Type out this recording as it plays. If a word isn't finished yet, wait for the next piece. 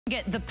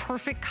Get the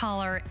perfect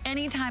color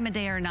any time of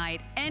day or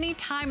night, any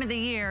time of the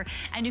year,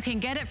 and you can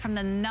get it from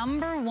the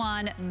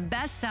 #1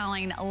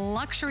 best-selling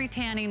luxury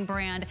tanning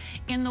brand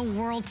in the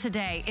world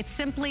today. It's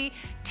simply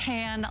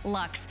Tan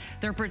Luxe.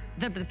 They're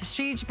the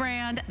prestige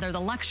brand, they're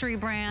the luxury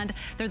brand,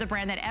 they're the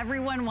brand that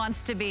everyone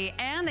wants to be,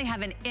 and they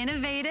have an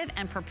innovative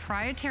and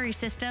proprietary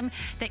system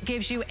that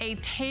gives you a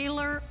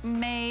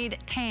tailor-made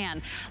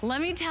tan. Let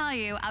me tell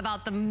you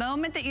about the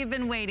moment that you've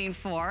been waiting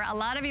for. A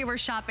lot of you were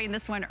shopping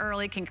this one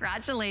early.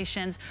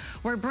 Congratulations.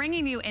 We're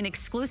bringing you an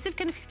exclusive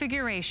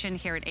configuration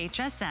here at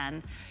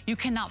HSN. You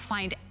cannot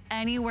find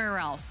anywhere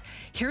else.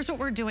 Here's what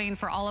we're doing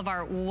for all of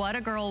our What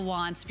a Girl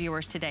Wants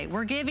viewers today.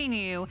 We're giving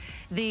you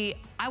the,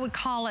 I would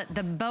call it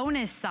the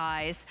bonus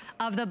size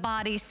of the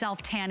body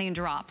self-tanning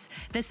drops.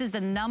 This is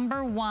the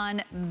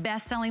 #1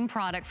 best-selling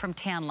product from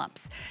Tan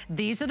Luxe.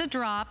 These are the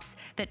drops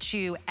that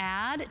you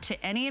add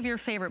to any of your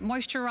favorite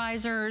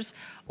moisturizers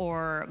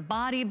or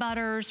body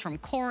butters from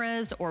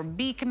Korres or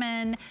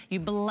Beekman.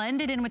 You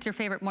blend it in with your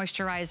favorite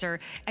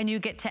moisturizer and you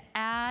get to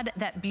add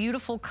that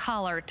beautiful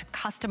color to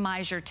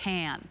customize your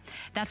tan.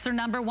 That's their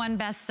 #1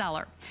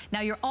 bestseller. Now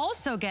you're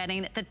also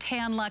getting the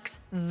Tan Luxe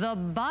The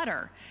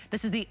Butter.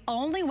 This is the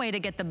only way to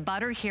get the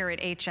butter here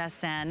at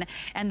HSN,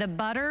 and the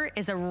butter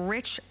is a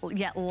rich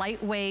yet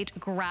lightweight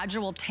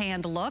gradual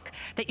tanned look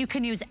that you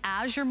can use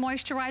as your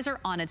moisturizer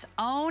on its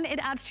own. It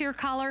adds to your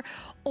color,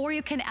 or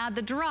you can add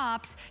the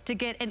drops to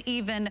get an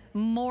even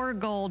more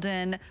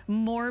golden,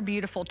 more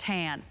beautiful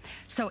tan.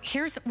 So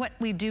here's what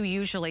we do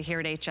usually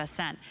here at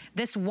HSN.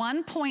 This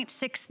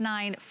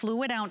 1.69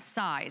 fluid ounce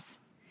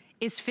size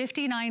is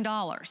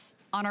 $59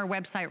 on our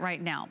website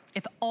right now.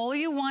 If all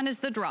you want is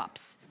the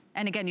drops,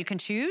 and again, you can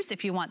choose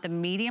if you want the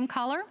medium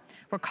color,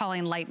 we're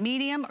calling light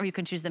medium, or you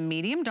can choose the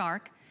medium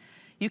dark.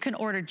 You can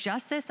order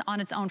just this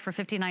on its own for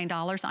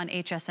 $59 on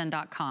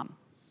hsn.com.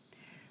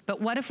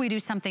 But what if we do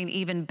something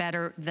even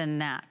better than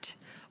that?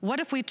 What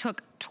if we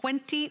took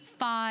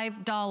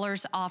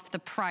 $25 off the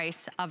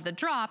price of the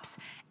drops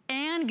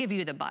and give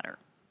you the butter?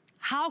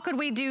 How could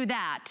we do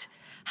that?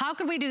 How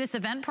could we do this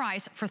event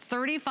price for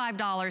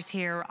 $35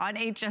 here on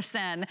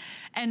HSN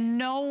and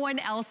no one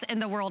else in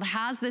the world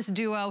has this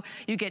duo?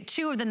 You get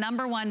 2 of the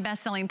 #1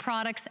 best-selling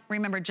products.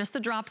 Remember, just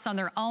the drops on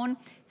their own,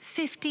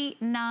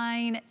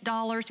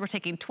 $59. We're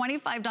taking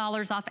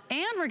 $25 off,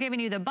 and we're giving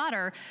you the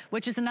butter,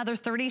 which is another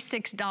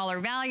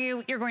 $36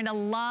 value. You're going to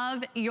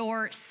love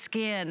your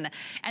skin.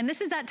 And this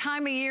is that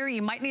time of year,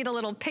 you might need a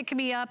little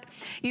pick-me-up.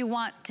 You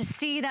want to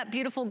see that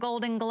beautiful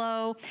golden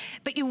glow,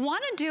 but you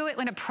want to do it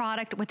in a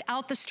product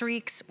without the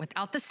streaks,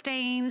 without the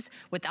stains,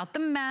 without the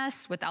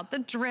mess, without the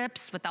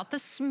drips, without the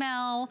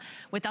smell,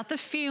 without the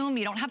fume.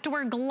 You don't have to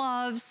wear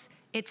gloves.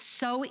 It's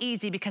so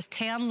easy because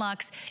Tan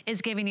Luxe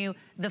is giving you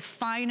the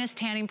finest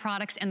tanning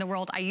products in the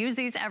world. I use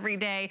these every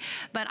day,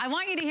 but I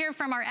want you to hear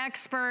from our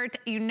expert.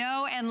 You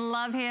know and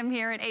love him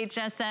here at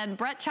HSN.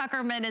 Brett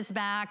Chuckerman is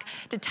back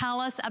to tell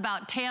us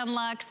about Tan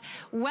Luxe.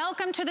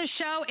 Welcome to the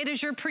show. It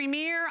is your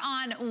premiere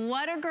on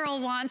What a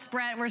Girl Wants,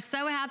 Brett. We're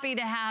so happy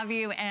to have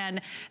you,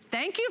 and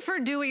thank you for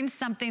doing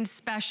something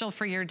special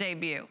for your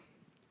debut.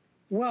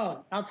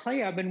 Well, I'll tell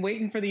you, I've been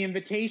waiting for the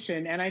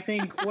invitation, and I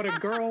think what a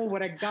girl,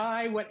 what a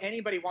guy, what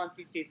anybody wants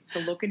these days is to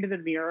look into the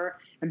mirror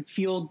and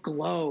feel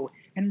glow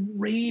and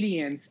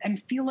radiance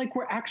and feel like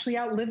we're actually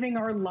out living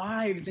our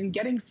lives and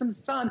getting some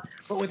sun,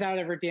 but without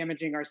ever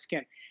damaging our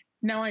skin.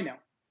 Now, I know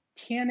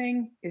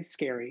tanning is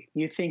scary.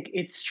 You think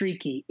it's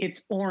streaky,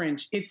 it's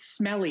orange, it's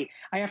smelly.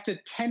 I have to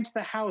tint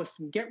the house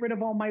and get rid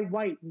of all my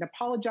white and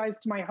apologize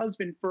to my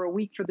husband for a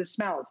week for the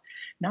smells.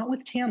 Not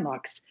with Tan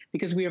Luxe,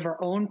 because we have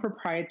our own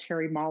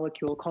proprietary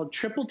molecule called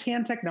Triple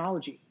Tan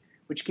Technology,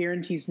 which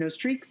guarantees no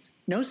streaks,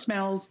 no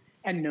smells,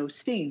 and no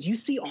stains. You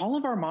see, all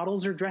of our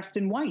models are dressed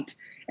in white.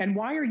 And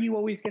why are you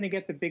always going to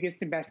get the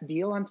biggest and best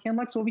deal on Tan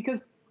Luxe? Well,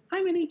 because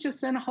I'm an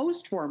HSN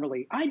host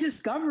formerly. I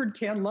discovered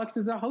Tan Luxe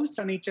as a host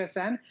on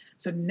HSN.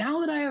 So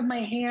now that I have my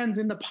hands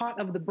in the pot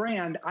of the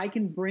brand, I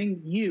can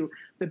bring you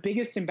the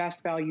biggest and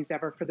best values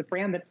ever for the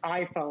brand that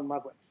I fell in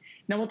love with.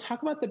 Now we'll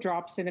talk about the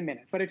drops in a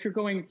minute, but if you're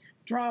going,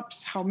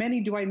 drops, how many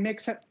do I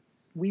mix up?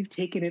 We've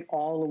taken it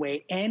all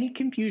away. Any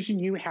confusion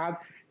you have,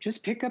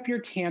 just pick up your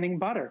tanning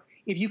butter.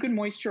 If you can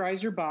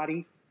moisturize your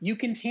body, you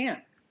can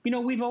tan. You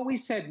know, we've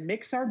always said,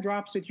 mix our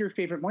drops with your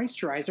favorite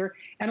moisturizer.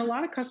 And a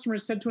lot of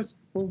customers said to us,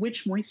 well,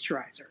 which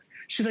moisturizer?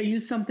 Should I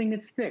use something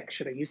that's thick?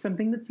 Should I use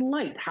something that's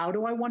light? How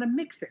do I want to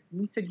mix it? And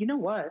we said, you know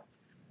what?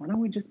 Why don't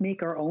we just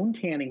make our own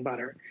tanning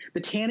butter? The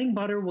tanning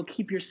butter will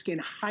keep your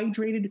skin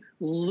hydrated,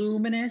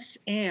 luminous,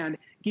 and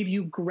give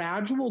you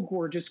gradual,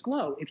 gorgeous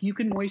glow. If you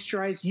can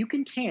moisturize, you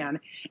can tan,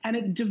 and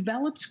it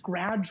develops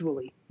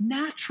gradually,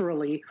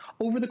 naturally,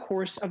 over the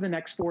course of the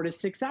next 4 to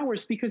 6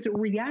 hours because it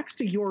reacts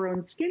to your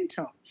own skin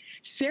tone.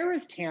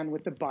 Sarah's tan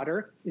with the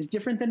butter is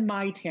different than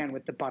my tan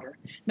with the butter.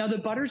 Now, the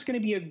butter is going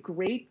to be a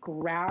great,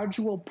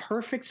 gradual,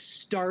 perfect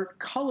start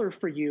color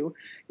for you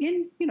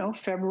in,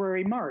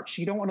 February, March.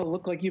 You don't want to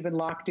look like you've been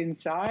locked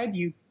inside.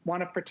 You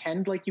want to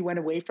pretend like you went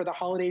away for the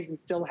holidays and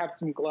still have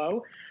some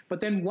glow. But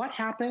then what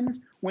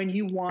happens when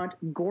you want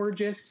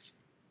gorgeous,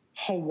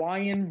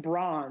 Hawaiian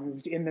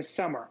bronzed in the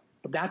summer.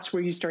 But that's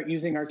where you start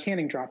using our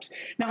tanning drops.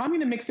 Now I'm going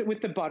to mix it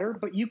with the butter,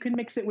 but you can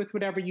mix it with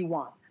whatever you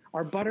want.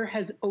 Our butter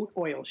has oat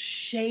oil,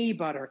 shea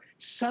butter,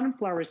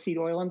 sunflower seed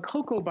oil, and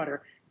cocoa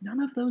butter. None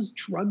of those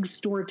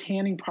drugstore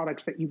tanning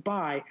products that you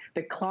buy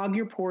that clog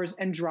your pores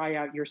and dry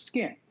out your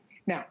skin.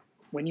 Now,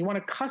 when you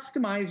want to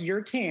customize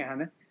your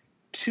tan,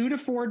 2 to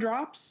 4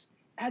 drops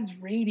adds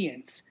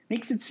radiance,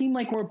 makes it seem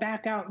like we're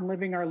back out and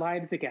living our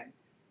lives again.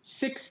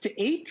 6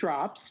 to 8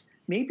 drops,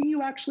 maybe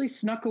you actually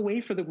snuck away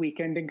for the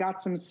weekend and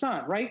got some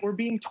sun, right? We're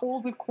being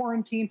told with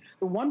quarantine,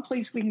 the one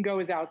place we can go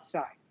is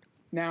outside.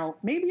 Now,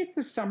 maybe it's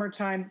the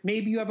summertime,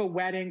 maybe you have a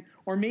wedding,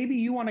 or maybe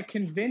you want to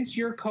convince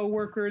your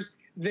coworkers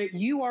that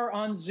you are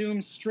on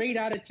Zoom straight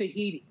out of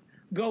Tahiti.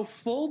 Go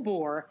full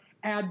bore,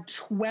 add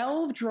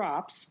 12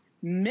 drops,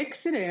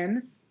 mix it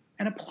in,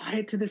 and apply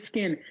it to the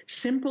skin.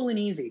 Simple and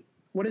easy.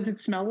 What does it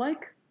smell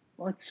like?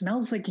 Well, it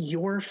smells like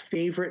your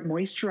favorite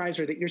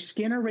moisturizer that your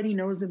skin already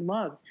knows and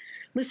loves.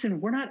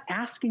 Listen, we're not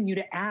asking you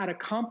to add a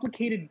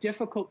complicated,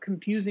 difficult,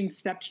 confusing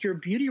step to your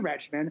beauty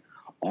regimen.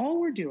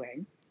 All we're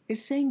doing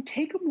is saying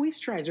take a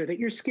moisturizer that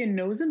your skin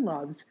knows and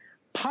loves,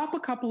 pop a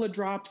couple of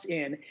drops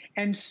in,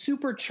 and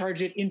supercharge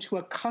it into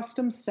a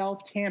custom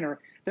self-tanner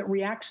that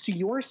reacts to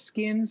your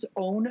skin's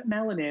own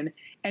melanin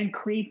and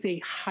creates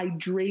a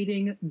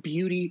hydrating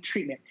beauty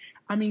treatment.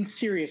 I mean,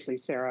 seriously,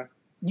 Sarah,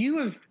 you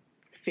have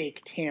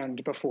fake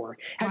tanned before.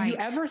 Have you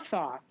ever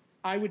thought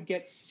I would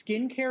get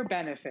skincare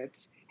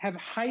benefits, have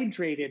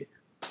hydrated,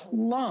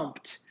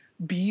 plumped,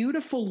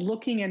 beautiful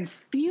looking and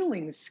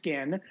feeling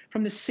skin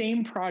from the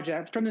same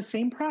product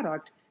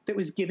that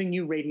was giving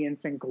you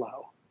radiance and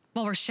glow?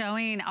 Well, we're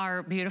showing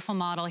our beautiful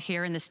model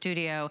here in the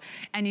studio,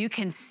 and you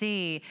can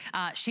see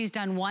she's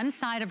done one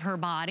side of her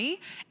body,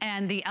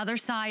 and the other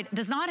side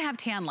does not have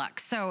tan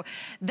luxe. So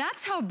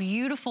that's how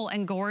beautiful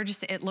and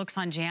gorgeous it looks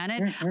on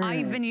Janet.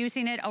 I've been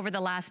using it over the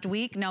last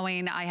week,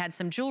 knowing I had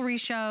some jewelry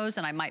shows,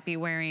 and I might be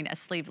wearing a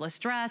sleeveless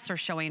dress or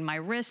showing my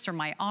wrists or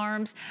my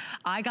arms.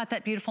 I got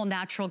that beautiful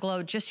natural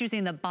glow just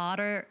using the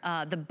butter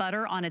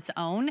on its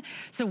own.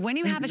 So when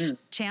you have a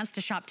chance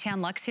to shop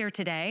Tan Luxe here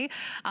today,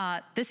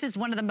 this is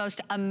one of the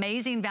most amazing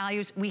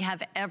values we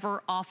have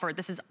ever offered.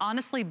 This is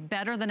honestly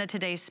better than a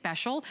today's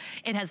special.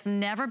 It has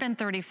never been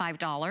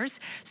 $35.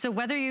 So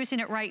whether you're using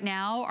it right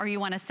now or you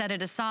want to set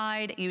it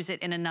aside, use it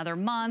in another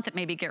month,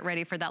 maybe get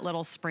ready for that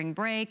little spring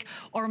break,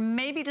 or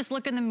maybe just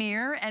look in the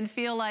mirror and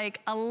feel like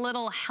a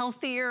little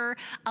healthier,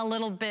 a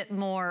little bit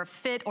more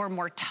fit or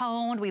more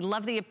toned. We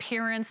love the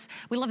appearance.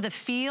 We love the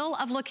feel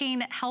of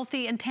looking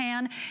healthy and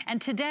tan. And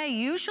today,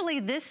 usually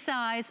this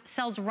size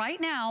sells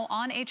right now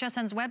on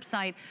HSN's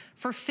website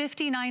for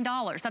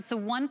 $59. That's the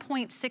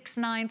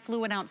 1.69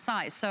 fluid ounce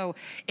size. So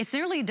it's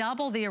nearly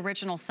double the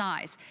original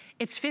size.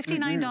 It's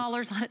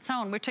 $59 on its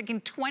own. We're taking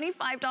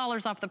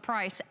 $25 off the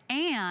price,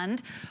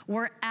 and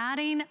we're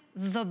adding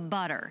the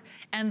butter.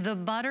 And the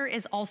butter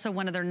is also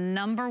one of their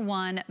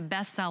 #1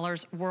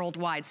 bestsellers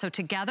worldwide. So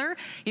together,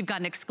 you've got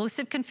an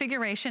exclusive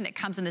configuration. It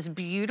comes in this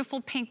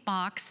beautiful pink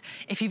box.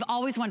 If you've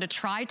always wanted to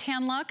try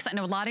Tan Luxe, I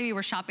know a lot of you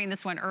were shopping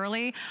this one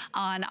early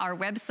on our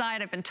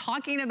website. I've been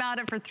talking about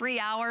it for 3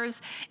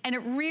 hours, and it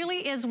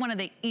really is one of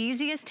the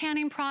easiest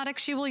tanning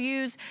products you will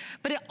use,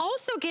 but it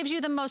also gives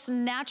you the most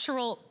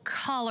natural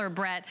color,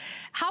 Brett.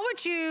 How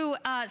would you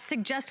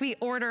suggest we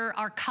order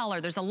our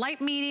color? There's a light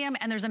medium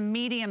and there's a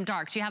medium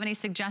dark. Do you have any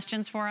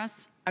suggestions for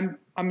us?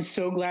 I'm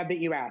so glad that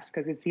you asked,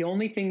 because it's the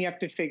only thing you have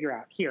to figure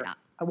out. Here,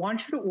 I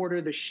want you to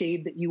order the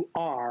shade that you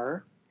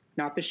are,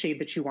 not the shade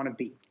that you want to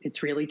be.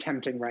 It's really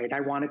tempting, right?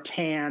 I want a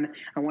tan.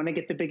 I want to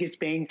get the biggest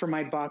bang for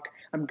my buck.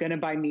 I'm going to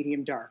buy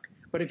medium dark.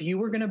 But if you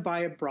were going to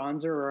buy a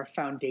bronzer or a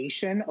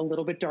foundation a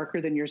little bit darker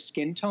than your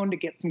skin tone to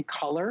get some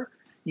color,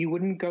 you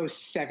wouldn't go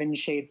 7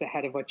 shades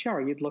ahead of what you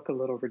are. You'd look a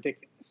little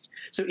ridiculous.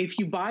 So if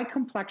you buy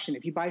complexion,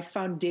 if you buy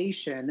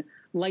foundation,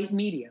 light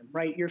medium,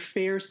 right? You're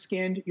fair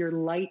skinned, you're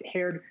light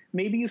haired,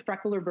 maybe you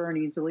freckle or burn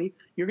easily,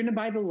 you're going to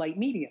buy the light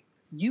medium.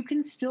 You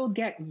can still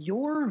get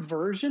your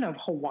version of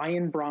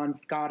Hawaiian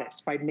bronzed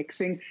goddess by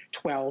mixing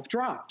 12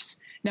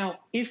 drops. Now,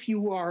 if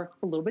you are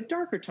a little bit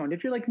darker toned,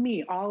 if you're like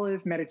me,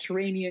 olive,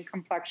 Mediterranean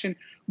complexion,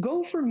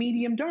 go for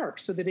medium dark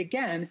so that,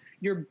 again,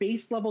 your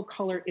base level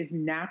color is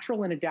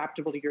natural and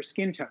adaptable to your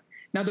skin tone.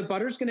 Now, the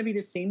butter is going to be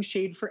the same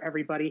shade for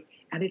everybody,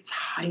 and it's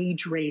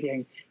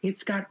hydrating.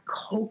 It's got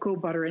cocoa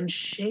butter and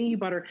shea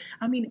butter.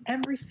 I mean,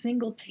 every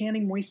single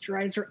tanning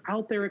moisturizer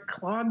out there, it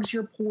clogs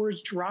your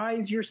pores,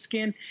 dries your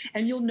skin,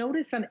 and you'll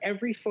notice on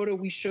every photo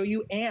we show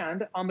you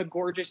and on the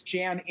gorgeous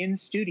Jan in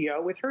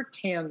studio with her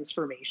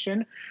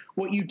transformation,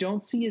 what you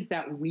don't see is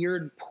that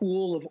weird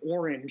pool of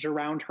orange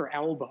around her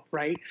elbow,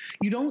 right?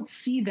 You don't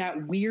see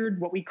that weird,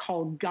 what we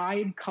call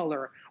guide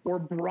color or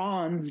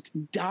bronzed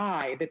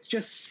dye that's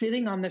just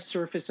sitting on the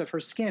surface of her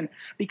skin,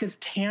 because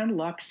Tan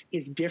Luxe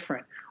is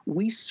different.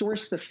 We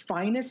source the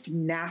finest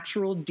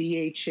natural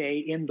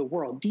DHA in the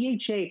world.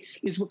 DHA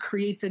is what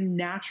creates a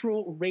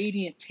natural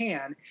radiant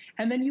tan,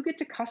 and then you get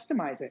to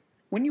customize it.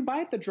 When you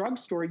buy at the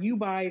drugstore, you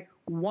buy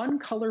one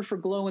color for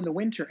glow in the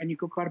winter, and you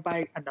go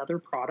buy another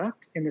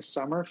product in the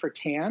summer for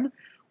tan.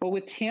 Well,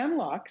 with Tan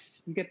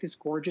Luxe, you get this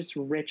gorgeous,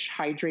 rich,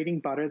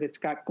 hydrating butter that's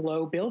got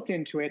glow built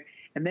into it.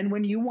 And then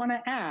when you want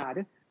to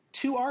add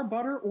to our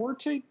butter or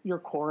to your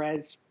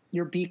Corez,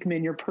 your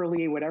Beekman, your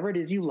Perlier, whatever it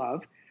is you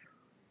love,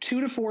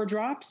 2 to 4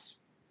 drops,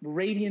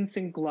 radiance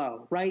and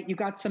glow, right? You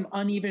got some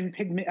uneven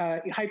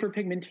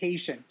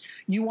hyperpigmentation.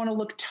 You want to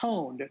look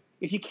toned.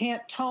 If you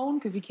can't tone,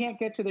 because you can't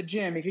get to the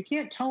gym, if you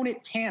can't tone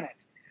it, tan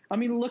it. I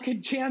mean, look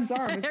at Jan's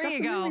arm. It's got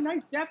some really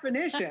nice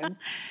definition.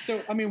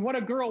 So, I mean, what a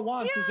girl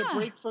wants is a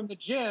break from the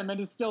gym and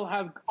to still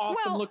have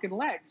awesome looking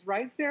legs,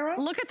 right, Sarah?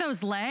 Look at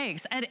those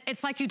legs. And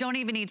it's like you don't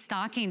even need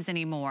stockings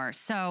anymore.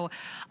 So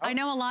I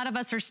know a lot of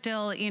us are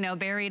still, you know,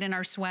 buried in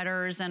our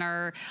sweaters and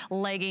our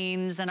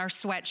leggings and our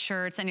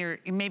sweatshirts, and you're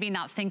maybe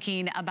not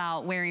thinking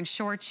about wearing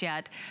shorts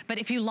yet. But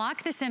if you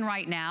lock this in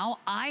right now,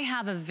 I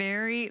have a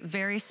very,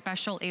 very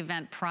special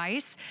event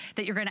price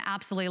that you're gonna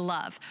absolutely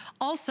love.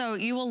 Also,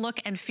 you will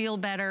look and feel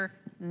better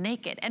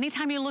naked.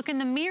 Anytime you look in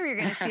the mirror, you're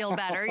gonna feel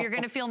better. You're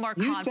gonna feel more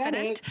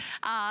confident.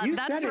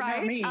 That's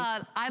right.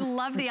 I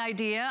love the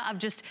idea of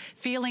just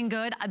feeling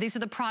good. These are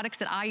the products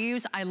that I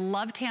use. I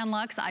love Tan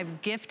Luxe.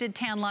 I've gifted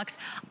Tan Luxe.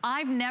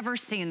 I've never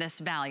seen this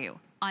value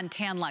on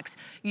Tan Luxe.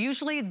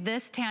 Usually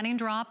this tanning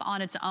drop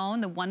on its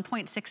own, the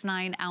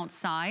 1.69 ounce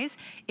size,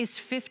 is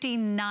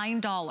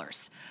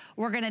 $59.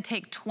 We're gonna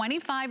take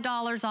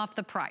 $25 off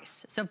the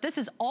price. So if this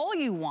is all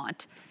you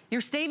want, you're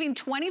saving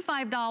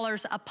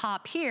 $25 a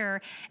pop here,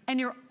 and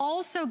you're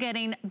also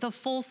getting the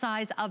full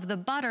size of the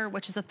butter,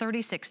 which is a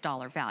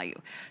 $36 value.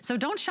 So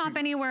don't shop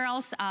anywhere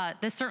else.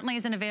 This certainly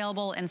isn't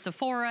available in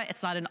Sephora.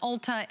 It's not in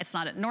Ulta. It's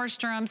not at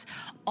Nordstrom's.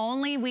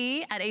 Only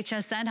we at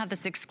HSN have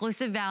this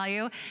exclusive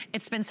value.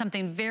 It's been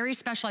something very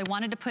special I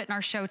wanted to put in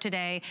our show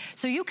today.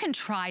 So you can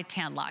try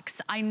Tan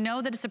Luxe. I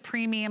know that it's a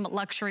premium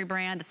luxury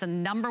brand. It's the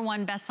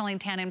 #1 best-selling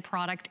tanning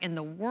product in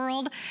the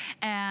world.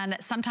 And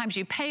sometimes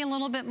you pay a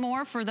little bit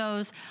more for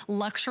those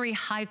luxury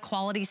high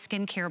quality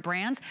skincare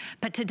brands,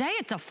 but today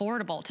it's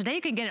affordable. Today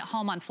you can get it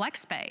home on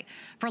FlexPay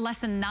for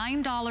less than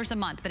 $9 a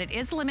month, but it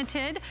is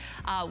limited.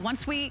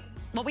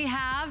 What we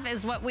have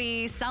is what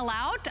we sell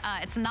out.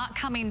 It's not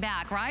coming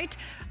back, right?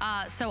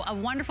 So a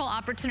wonderful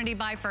opportunity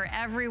buy for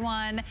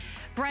everyone.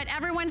 Brett,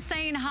 everyone's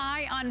saying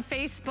hi on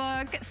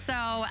Facebook,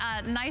 so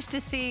nice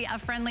to see a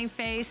friendly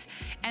face.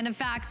 And in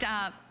fact,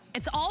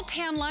 it's all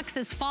Tan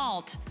Luxe's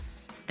fault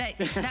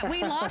that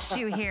we lost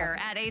you here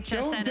at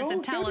HSN as a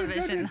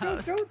television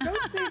host.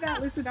 Don't say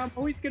that. Listen, I'm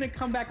always going to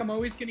come back. I'm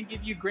always going to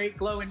give you great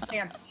glow and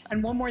tan.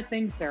 And one more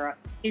thing, Sarah,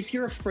 if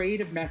you're afraid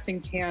of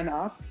messing tan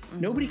up,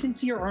 nobody can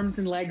see your arms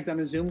and legs on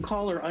a Zoom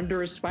call or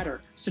under a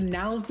sweater. So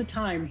now's the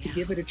time to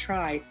give it a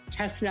try,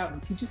 test it out,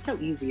 and see just how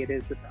easy it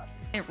is with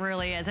us. It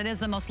really is. It is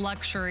the most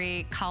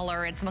luxury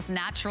color. It's the most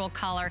natural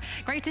color.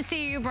 Great to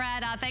see you,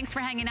 Brad. Thanks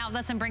for hanging out with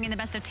us and bringing the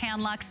best of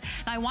Tan Luxe.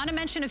 Now, I want to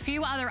mention a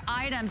few other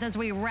items as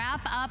we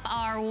wrap up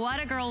our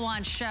What a Girl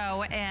Wants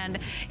show. And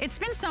it's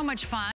been so much fun.